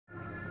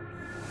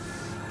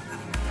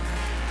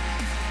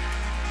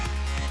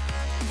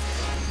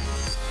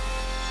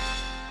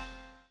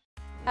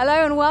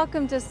Hello and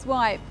welcome to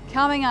Swipe.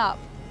 Coming up,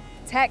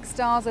 tech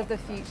stars of the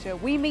future.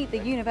 We meet the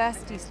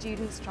university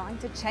students trying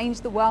to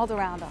change the world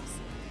around us.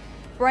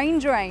 Brain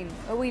drain.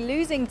 Are we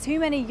losing too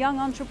many young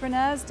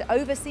entrepreneurs to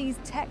overseas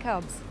tech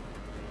hubs?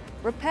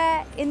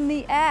 Repair in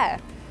the air.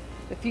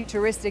 The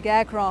futuristic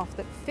aircraft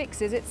that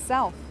fixes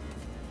itself.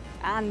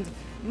 And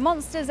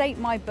monsters ate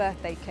my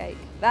birthday cake.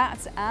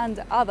 That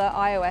and other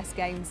iOS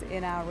games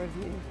in our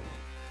review.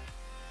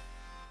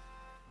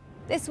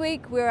 This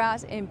week we're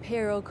at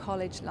Imperial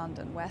College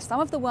London, where some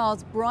of the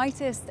world's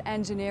brightest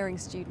engineering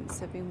students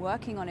have been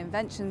working on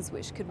inventions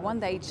which could one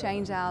day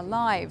change our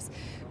lives.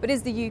 But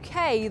is the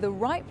UK the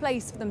right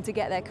place for them to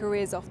get their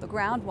careers off the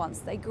ground once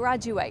they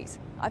graduate?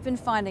 I've been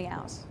finding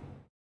out.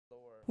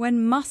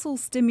 When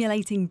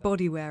muscle-stimulating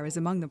bodywear is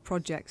among the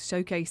projects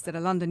showcased at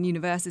a London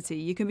university,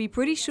 you can be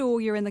pretty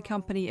sure you're in the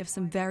company of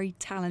some very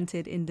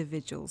talented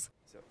individuals.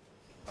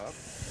 Up.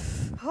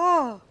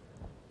 Oh,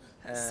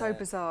 so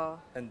bizarre.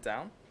 And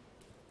down.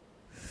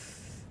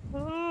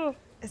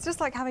 It's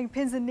just like having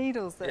pins and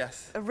needles that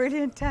Yes. are really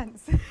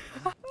intense.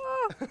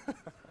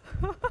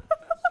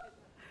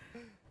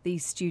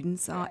 These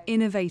students are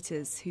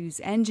innovators whose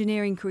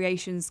engineering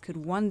creations could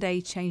one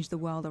day change the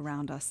world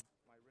around us.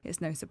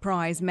 It's no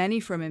surprise many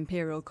from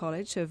Imperial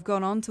College have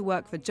gone on to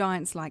work for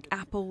giants like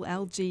Apple,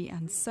 LG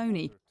and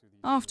Sony.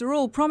 After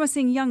all,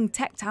 promising young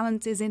tech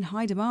talent is in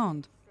high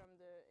demand.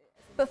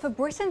 But for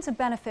Britain to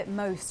benefit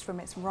most from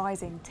its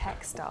rising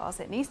tech stars,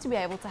 it needs to be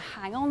able to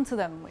hang on to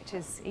them, which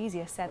is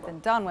easier said than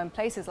done when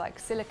places like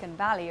Silicon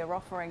Valley are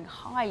offering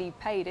highly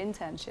paid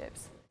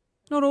internships.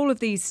 Not all of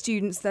these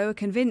students, though, are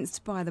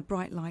convinced by the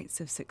bright lights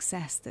of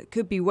success that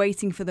could be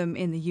waiting for them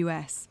in the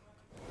US.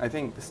 I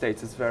think the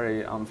States is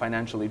very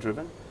financially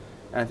driven,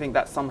 and I think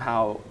that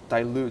somehow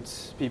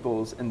dilutes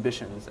people's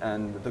ambitions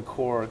and the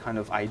core kind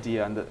of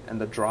idea and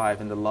the drive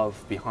and the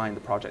love behind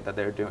the project that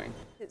they're doing.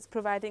 It's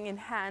providing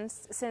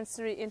enhanced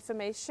sensory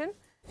information.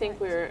 I think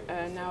we're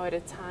now at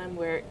a time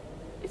where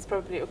it's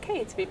probably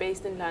okay to be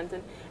based in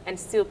London and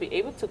still be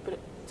able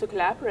to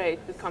collaborate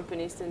with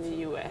companies in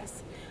the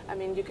US. I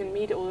mean, you can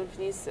meet all of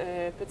these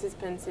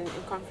participants in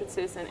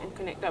conferences and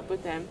connect up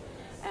with them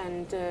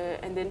and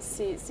then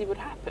see what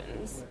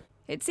happens.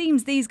 It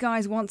seems these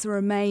guys want to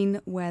remain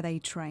where they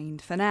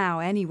trained, for now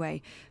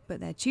anyway, but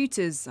their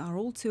tutors are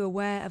all too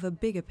aware of a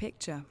bigger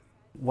picture.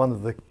 One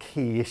of the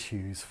key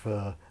issues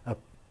for a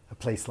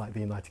place like the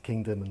United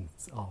Kingdom and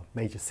our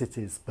major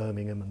cities,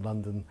 Birmingham and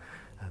London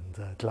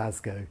and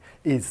Glasgow,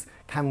 is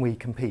can we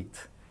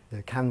compete? You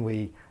know, can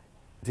we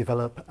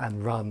develop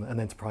and run an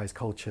enterprise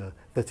culture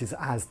that is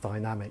as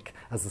dynamic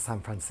as the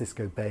San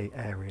Francisco Bay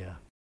Area?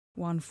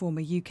 One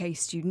former UK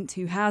student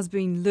who has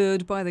been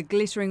lured by the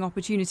glittering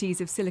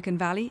opportunities of Silicon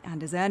Valley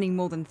and is earning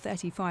more than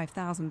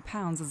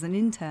 £35,000 as an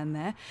intern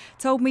there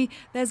told me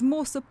there's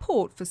more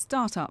support for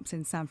startups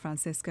in San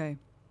Francisco.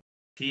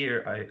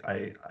 Here,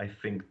 I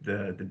think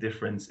the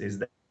difference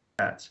is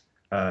that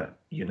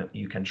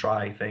you can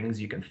try things,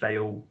 you can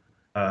fail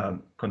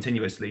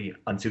continuously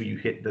until you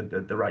hit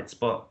the right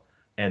spot,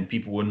 and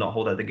people will not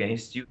hold that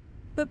against you.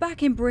 But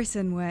back in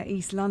Britain, where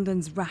East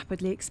London's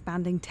rapidly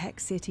expanding tech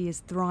city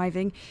is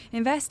thriving,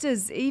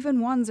 investors,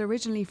 even ones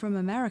originally from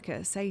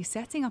America, say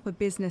setting up a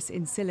business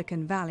in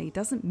Silicon Valley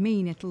doesn't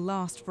mean it'll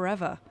last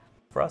forever.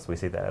 For us, we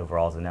see that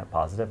overall as a net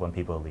positive. When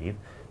people leave,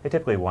 they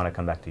typically want to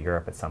come back to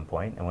Europe at some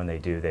point, and when they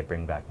do, they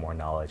bring back more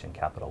knowledge and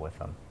capital with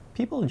them.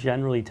 People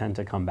generally tend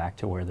to come back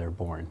to where they're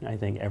born. I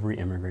think every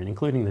immigrant,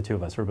 including the two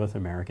of us, we're both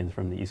Americans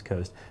from the East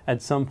Coast,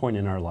 at some point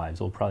in our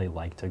lives will probably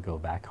like to go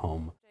back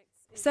home.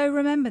 So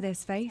remember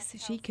this face,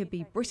 she could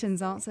be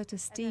Britain's answer to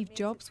Steve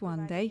Jobs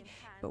one day,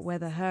 but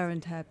whether her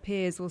and her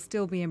peers will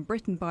still be in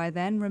Britain by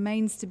then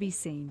remains to be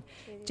seen.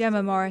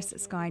 Gemma Morris,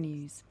 Sky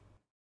News.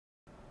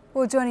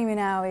 Well, joining me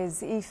now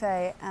is Ife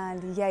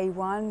and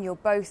Ye1. You're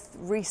both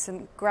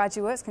recent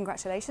graduates.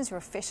 Congratulations, you're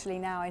officially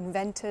now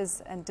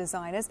inventors and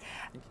designers.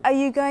 Are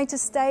you going to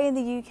stay in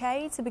the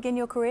UK to begin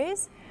your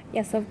careers?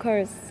 Yes, of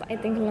course. I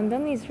think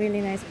London is a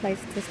really nice place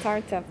to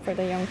start up for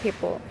the young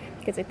people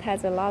because it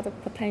has a lot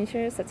of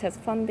potential, such as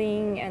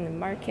funding and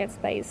market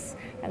space,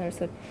 and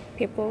also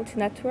people to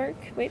network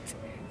with.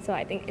 So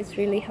I think it's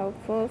really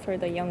helpful for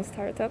the young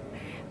startup.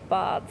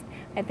 But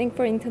I think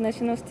for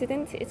international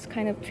students, it's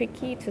kind of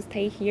tricky to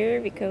stay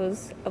here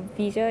because of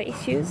visa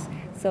issues.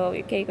 So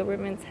UK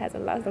government has a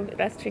lot of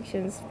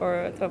restrictions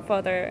for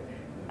further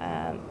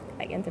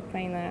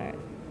entrepreneur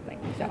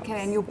jobs.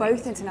 Okay, and you're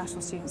both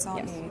international students,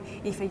 aren't Yes.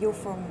 you? Ife, you're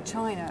from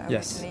China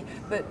Yes. originally,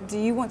 but do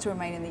you want to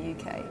remain in the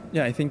UK?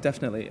 Yeah, I think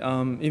definitely.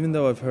 Even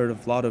though I've heard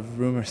of a lot of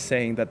rumors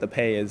saying that the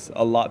pay is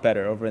a lot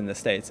better over in the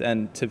States,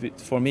 and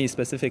for me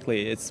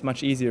specifically, it's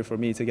much easier for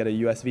me to get a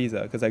US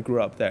visa because I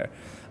grew up there.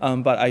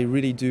 But I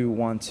really do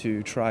want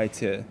to try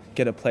to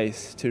get a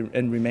place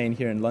and remain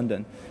here in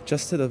London,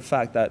 just to the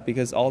fact that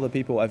because all the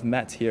people I've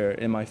met here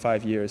in my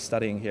 5 years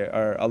studying here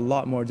are a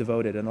lot more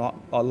devoted and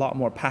a lot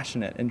more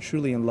passionate and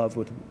truly in love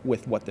with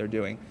what they're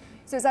doing.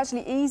 So it's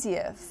actually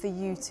easier for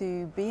you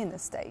to be in the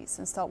States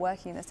and start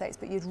working in the States,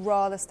 but you'd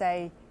rather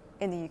stay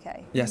in the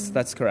UK. Yes,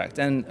 that's correct.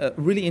 And a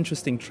really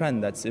interesting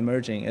trend that's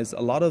emerging is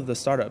a lot of the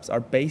startups are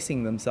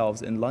basing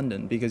themselves in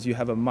London because you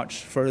have a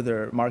much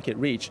further market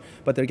reach,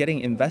 but they're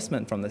getting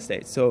investment from the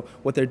States. So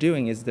what they're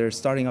doing is they're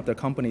starting up their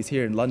companies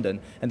here in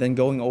London and then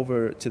going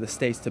over to the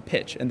States to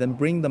pitch and then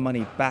bring the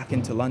money back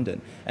into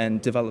London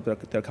and develop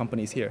their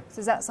companies here. So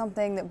is that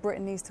something that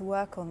Britain needs to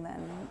work on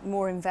then?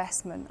 More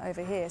investment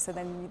over here so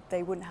then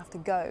they wouldn't have to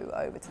go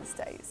over to the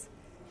States?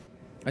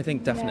 I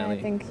think definitely. Yeah,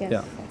 I think, yes. Yeah.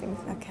 I think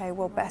so. Okay,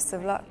 well, best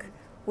of luck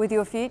with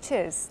your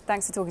futures.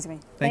 Thanks for talking to me.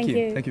 Thank Thank you.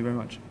 you. Thank you very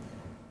much.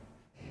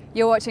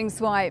 You're watching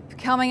Swipe.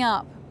 Coming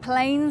up,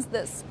 planes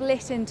that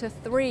split into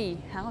three,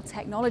 how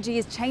technology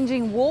is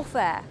changing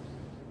warfare.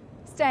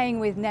 Staying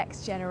with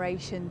next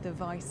generation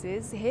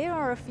devices, here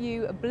are a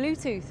few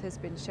Bluetooth has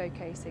been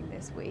showcasing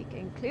this week,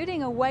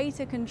 including a way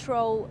to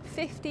control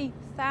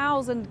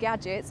 50,000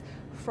 gadgets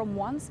from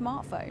one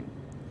smartphone.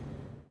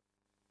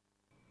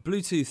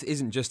 Bluetooth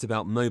isn't just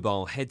about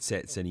mobile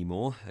headsets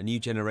anymore. A new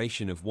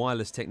generation of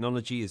wireless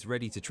technology is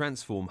ready to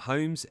transform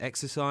homes,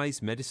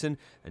 exercise, medicine,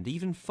 and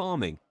even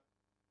farming.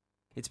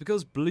 It's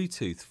because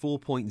Bluetooth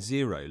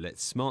 4.0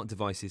 lets smart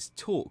devices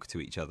talk to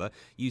each other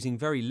using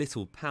very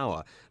little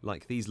power,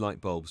 like these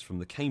light bulbs from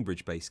the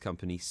Cambridge-based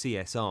company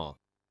CSR.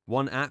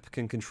 One app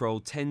can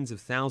control tens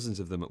of thousands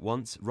of them at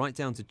once, right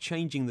down to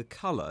changing the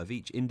colour of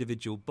each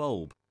individual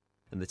bulb.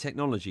 And the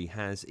technology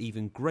has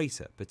even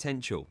greater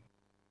potential.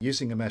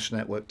 Using a mesh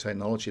network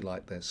technology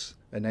like this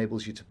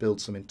enables you to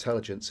build some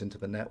intelligence into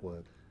the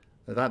network.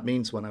 Now that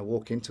means when I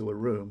walk into a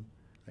room,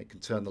 it can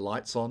turn the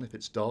lights on if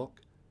it's dark,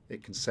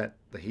 it can set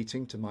the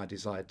heating to my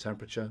desired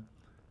temperature,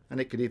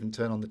 and it could even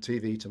turn on the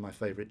TV to my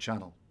favourite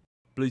channel.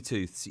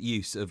 Bluetooth's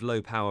use of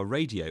low-power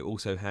radio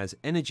also has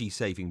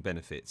energy-saving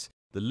benefits.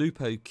 The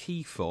Lupo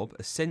key fob,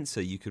 a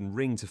sensor you can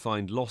ring to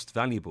find lost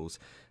valuables,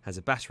 has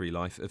a battery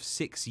life of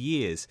 6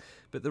 years.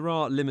 But there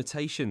are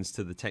limitations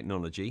to the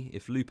technology.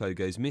 If Lupo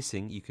goes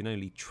missing, you can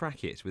only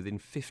track it within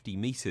 50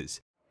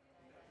 metres.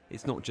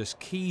 It's not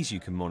just keys you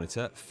can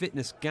monitor,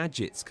 fitness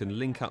gadgets can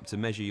link up to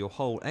measure your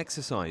whole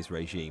exercise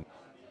regime.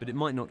 But it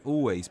might not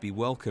always be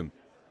welcome.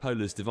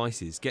 Polar's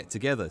devices get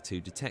together to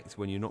detect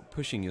when you're not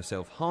pushing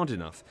yourself hard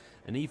enough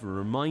and even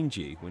remind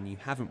you when you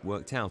haven't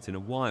worked out in a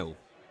while.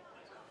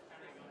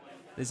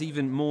 There's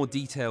even more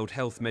detailed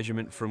health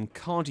measurement from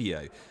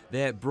Cardio.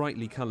 Their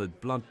brightly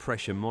coloured blood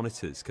pressure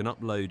monitors can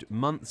upload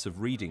months of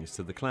readings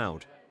to the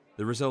cloud.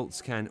 The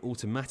results can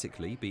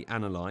automatically be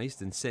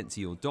analysed and sent to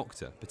your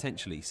doctor,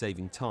 potentially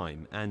saving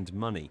time and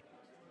money.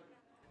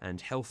 And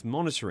health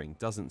monitoring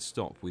doesn't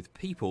stop with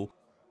people.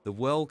 The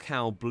Well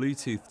Cow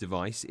Bluetooth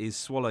device is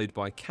swallowed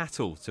by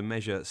cattle to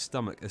measure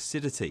stomach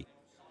acidity.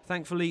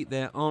 Thankfully,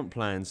 there aren't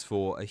plans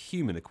for a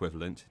human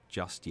equivalent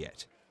just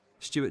yet.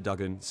 Stuart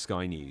Duggan,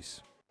 Sky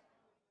News.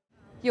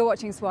 You're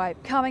watching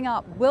Swipe. Coming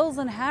up, Wills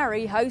and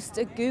Harry host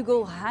a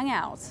Google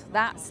Hangout.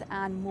 That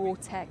and more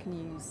tech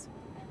news.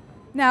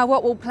 Now,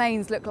 what will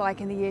planes look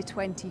like in the year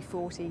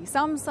 2040?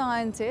 Some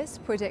scientists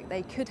predict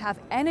they could have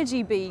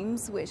energy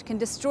beams which can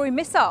destroy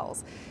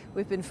missiles.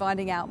 We've been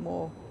finding out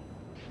more.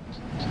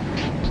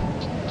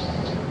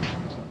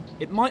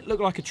 It might look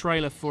like a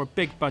trailer for a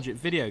big budget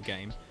video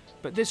game,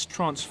 but this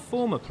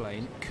Transformer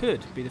plane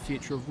could be the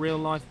future of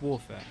real-life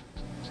warfare.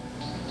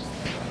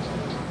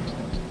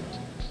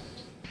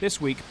 This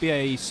week,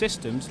 BAE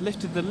Systems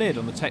lifted the lid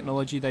on the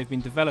technology they've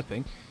been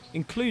developing,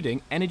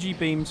 including energy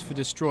beams for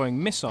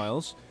destroying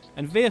missiles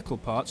and vehicle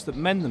parts that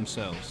mend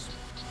themselves.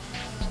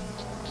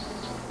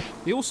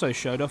 They also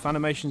showed off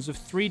animations of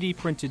 3D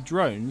printed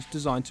drones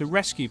designed to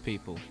rescue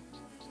people.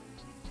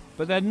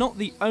 But they're not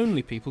the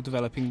only people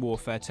developing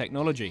warfare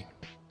technology.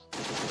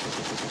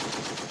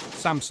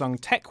 Samsung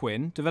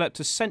Techwin developed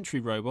a sentry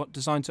robot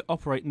designed to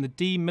operate in the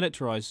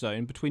demilitarized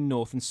zone between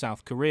North and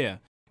South Korea.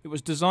 It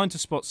was designed to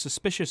spot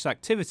suspicious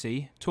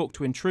activity, talk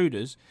to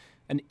intruders,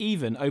 and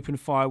even open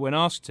fire when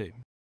asked to.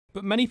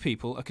 But many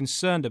people are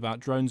concerned about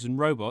drones and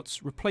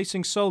robots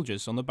replacing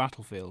soldiers on the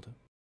battlefield.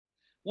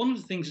 One of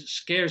the things that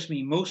scares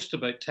me most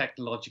about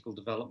technological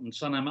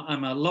developments, and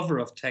I'm a lover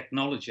of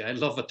technology, I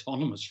love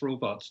autonomous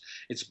robots,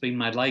 it's been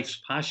my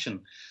life's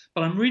passion,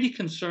 but I'm really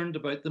concerned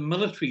about the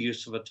military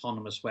use of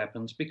autonomous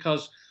weapons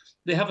because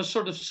they have a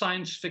sort of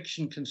science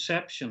fiction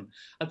conception.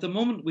 At the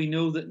moment, we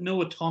know that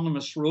no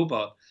autonomous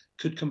robot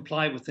could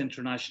comply with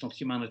international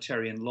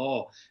humanitarian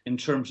law in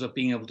terms of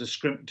being able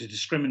to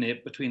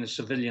discriminate between a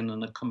civilian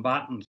and a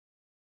combatant.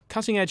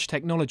 Cutting-edge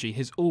technology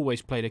has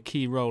always played a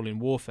key role in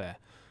warfare,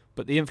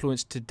 but the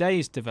influence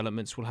today's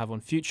developments will have on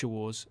future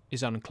wars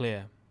is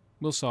unclear.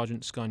 Will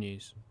Sargent, Sky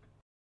News.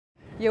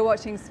 You're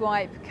watching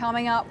Swipe.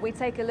 Coming up, we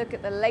take a look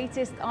at the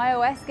latest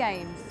iOS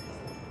games.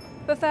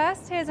 But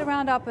first, here's a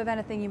roundup of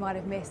anything you might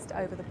have missed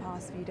over the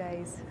past few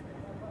days.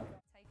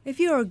 If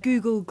you're a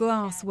Google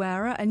Glass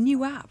wearer, a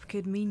new app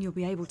could mean you'll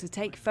be able to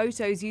take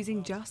photos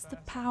using just the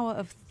power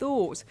of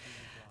thought.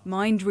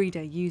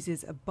 MindReader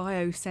uses a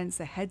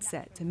biosensor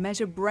headset to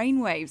measure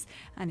brainwaves,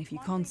 and if you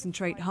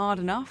concentrate hard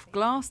enough,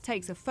 Glass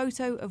takes a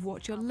photo of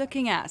what you're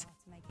looking at.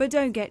 But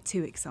don't get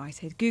too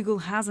excited. Google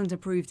hasn't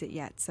approved it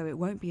yet, so it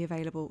won't be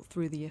available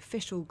through the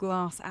official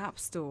Glass App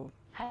Store.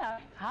 Hello.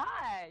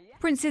 Hi.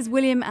 Princes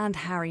William and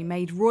Harry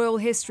made royal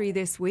history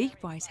this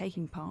week by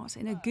taking part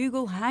in a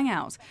Google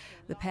Hangout.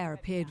 The pair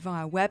appeared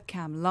via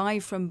webcam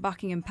live from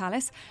Buckingham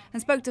Palace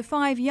and spoke to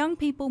 5 young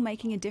people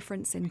making a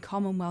difference in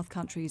Commonwealth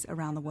countries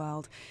around the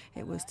world.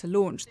 It was to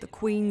launch the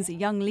Queen's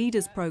Young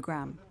Leaders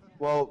programme.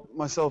 Well,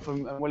 myself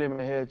and William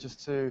are here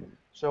just to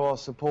show our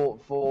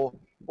support for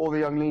all the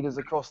young leaders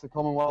across the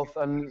Commonwealth,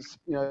 and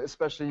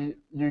especially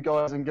you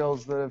guys and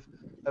girls that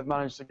have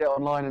managed to get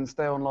online and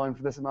stay online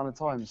for this amount of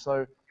time.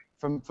 So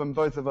from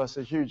both of us,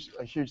 a huge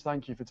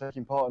thank you for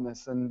taking part in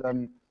this,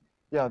 and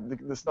yeah,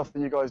 the stuff that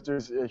you guys do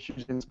is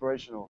hugely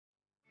inspirational.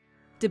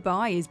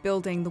 Dubai is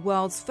building the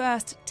world's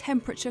first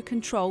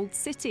temperature-controlled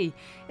city.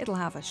 It'll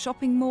have a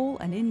shopping mall,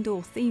 an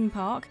indoor theme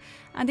park,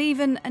 and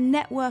even a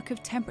network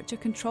of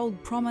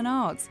temperature-controlled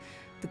promenades.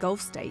 The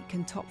Gulf state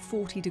can top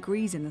 40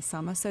 degrees in the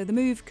summer, so the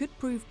move could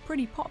prove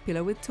pretty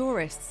popular with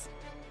tourists.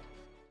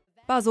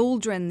 Buzz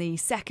Aldrin, the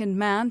second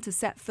man to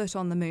set foot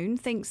on the moon,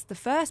 thinks the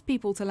first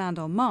people to land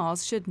on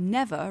Mars should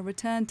never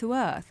return to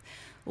Earth.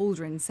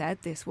 Aldrin said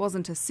this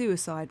wasn't a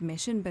suicide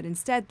mission, but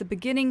instead the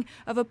beginning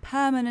of a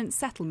permanent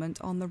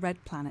settlement on the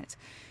Red Planet.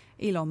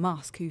 Elon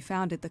Musk, who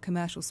founded the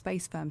commercial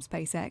space firm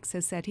SpaceX,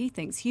 has said he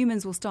thinks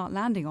humans will start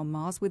landing on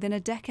Mars within a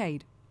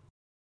decade.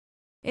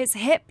 It's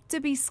hip to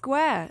be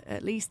square,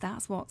 at least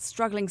that's what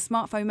struggling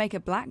smartphone maker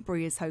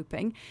BlackBerry is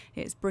hoping.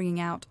 It's bringing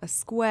out a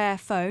square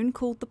phone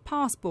called the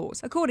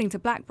Passport. According to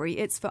BlackBerry,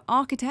 it's for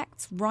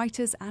architects,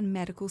 writers and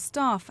medical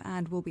staff,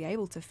 and will be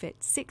able to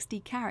fit 60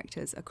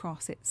 characters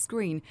across its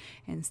screen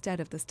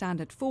instead of the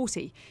standard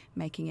 40,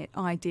 making it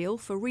ideal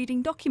for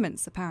reading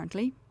documents,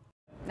 apparently.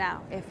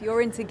 Now, if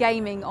you're into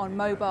gaming on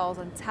mobiles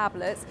and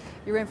tablets,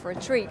 you're in for a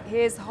treat.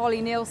 Here's Holly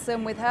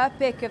Nielsen with her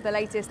pick of the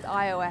latest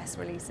iOS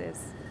releases.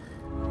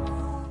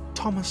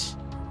 Thomas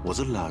was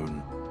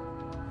alone.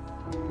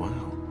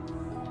 Wow,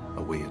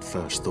 a weird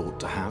first thought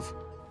to have.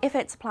 If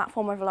it's a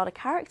platform with a lot of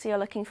character you're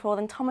looking for,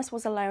 then Thomas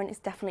Was Alone is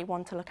definitely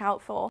one to look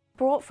out for.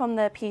 Brought from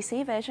the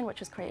PC version, which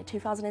was created in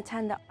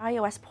 2010, the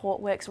iOS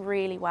port works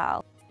really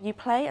well. You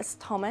play as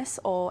Thomas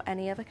or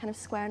any other kind of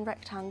square and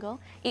rectangle,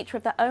 each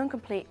with their own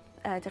complete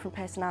different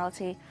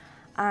personality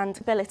and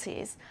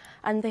abilities,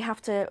 and they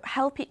have to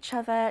help each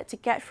other to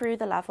get through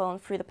the level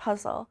and through the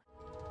puzzle.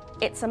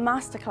 It's a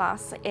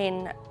masterclass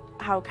in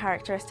how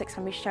characteristics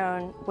can be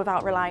shown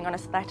without relying on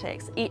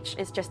aesthetics. Each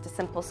is just a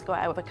simple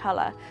square with a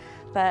colour,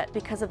 but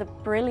because of the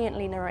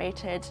brilliantly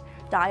narrated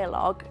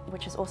dialogue,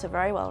 which is also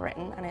very well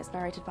written, and it's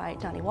narrated by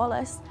Danny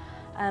Wallace,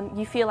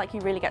 you feel like you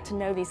really get to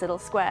know these little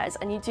squares,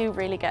 and you do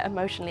really get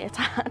emotionally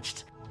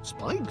attached.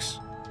 Spikes?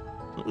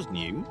 That was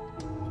new.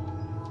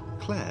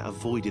 Claire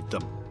avoided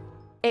them.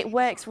 It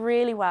works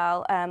really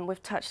well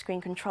with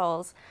touchscreen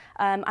controls.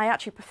 I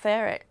actually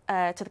prefer it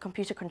to the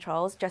computer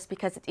controls just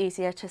because it's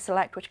easier to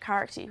select which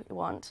character you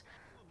want.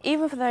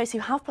 Even for those who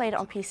have played it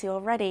on PC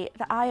already,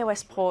 the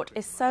iOS port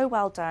is so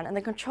well done and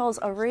the controls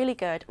are really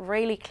good,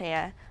 really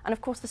clear, and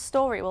of course the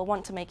story will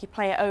want to make you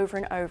play it over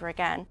and over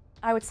again.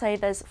 I would say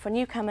there's, for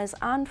newcomers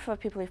and for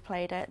people who've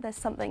played it, there's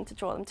something to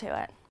draw them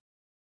to it.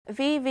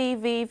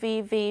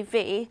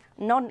 VVVVVV,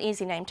 not an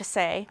easy name to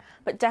say,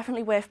 but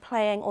definitely worth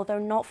playing, although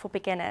not for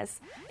beginners.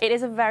 It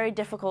is a very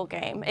difficult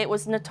game. It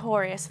was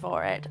notorious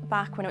for it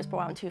back when it was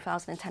brought out in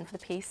 2010 for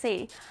the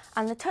PC,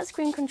 and the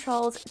touchscreen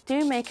controls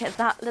do make it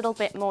that little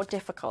bit more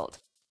difficult.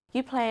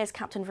 You play as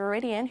Captain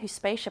Viridian, whose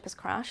spaceship has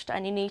crashed,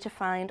 and you need to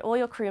find all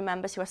your crew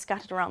members who are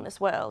scattered around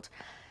this world.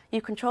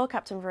 You control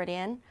Captain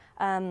Viridian,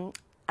 and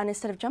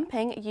instead of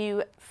jumping,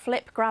 you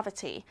flip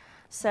gravity.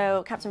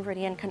 So Captain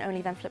Viridian can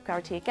only then flip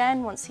gravity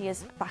again once he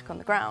is back on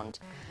the ground.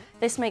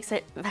 This makes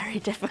it very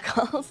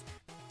difficult.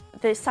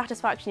 The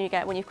satisfaction you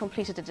get when you've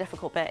completed a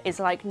difficult bit is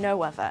like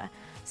no other.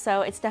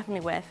 So it's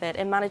definitely worth it.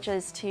 It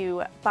manages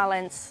to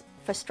balance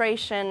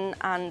frustration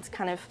and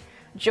kind of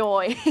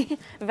joy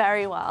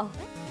very well.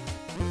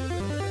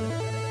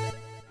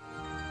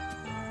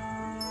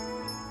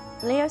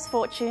 Leo's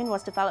Fortune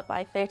was developed by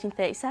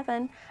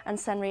 1337 and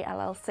Senri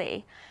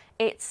LLC.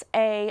 It's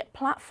a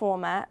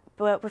platformer,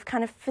 but with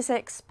kind of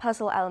physics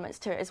puzzle elements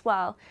to it as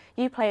well.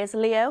 You play as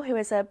Leo, who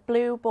is a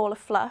blue ball of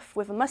fluff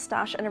with a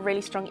moustache and a really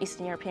strong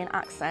Eastern European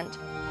accent.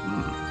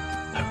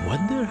 I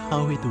wonder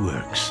how it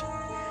works.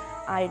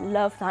 I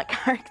love that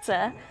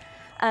character.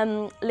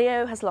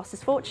 Leo has lost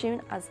his fortune,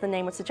 as the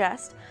name would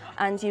suggest,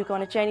 and you go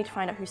on a journey to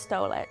find out who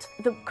stole it.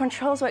 The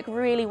controls work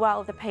really well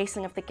with the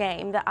pacing of the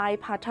game. The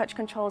iPad touch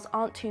controls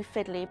aren't too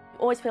fiddly. You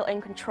always feel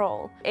in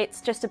control.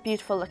 It's just a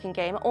beautiful looking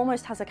game. It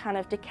almost has a kind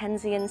of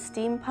Dickensian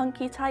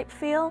steampunky type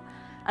feel,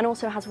 and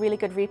also has really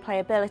good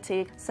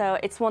replayability, so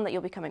it's one that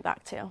you'll be coming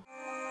back to.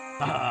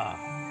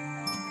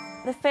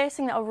 The first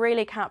thing that will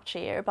really capture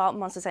you about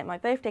Monsters Ate My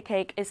Birthday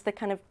Cake is the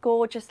kind of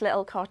gorgeous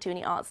little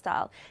cartoony art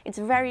style. It's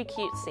very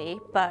cutesy,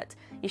 but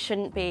you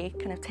shouldn't be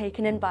kind of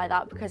taken in by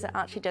that because it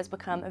actually does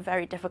become a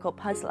very difficult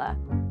puzzler.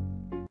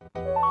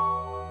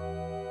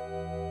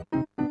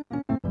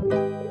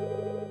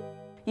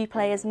 You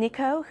play as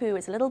Nico, who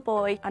is a little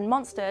boy, and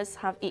monsters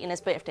have eaten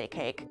his birthday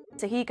cake.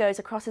 So he goes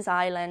across his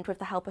island with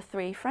the help of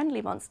 3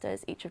 friendly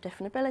monsters, each of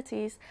different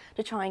abilities,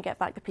 to try and get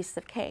back the pieces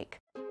of cake.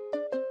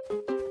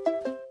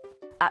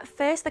 At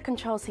first, the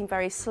controls seem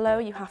very slow.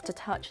 You have to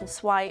touch and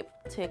swipe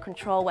to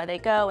control where they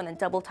go and then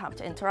double tap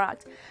to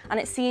interact.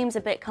 And it seems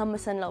a bit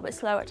cumbersome, a little bit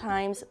slow at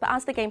times. But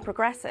as the game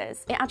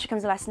progresses, it actually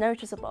becomes less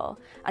noticeable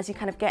as you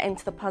kind of get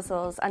into the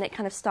puzzles and it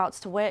kind of starts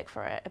to work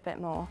for it a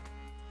bit more.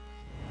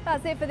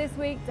 That's it for this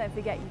week. Don't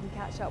forget you can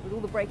catch up with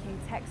all the breaking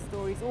tech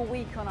stories all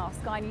week on our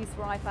Sky News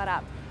for iPad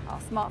app, our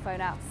smartphone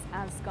apps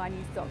and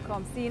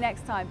skynews.com. See you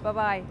next time.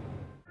 Bye-bye.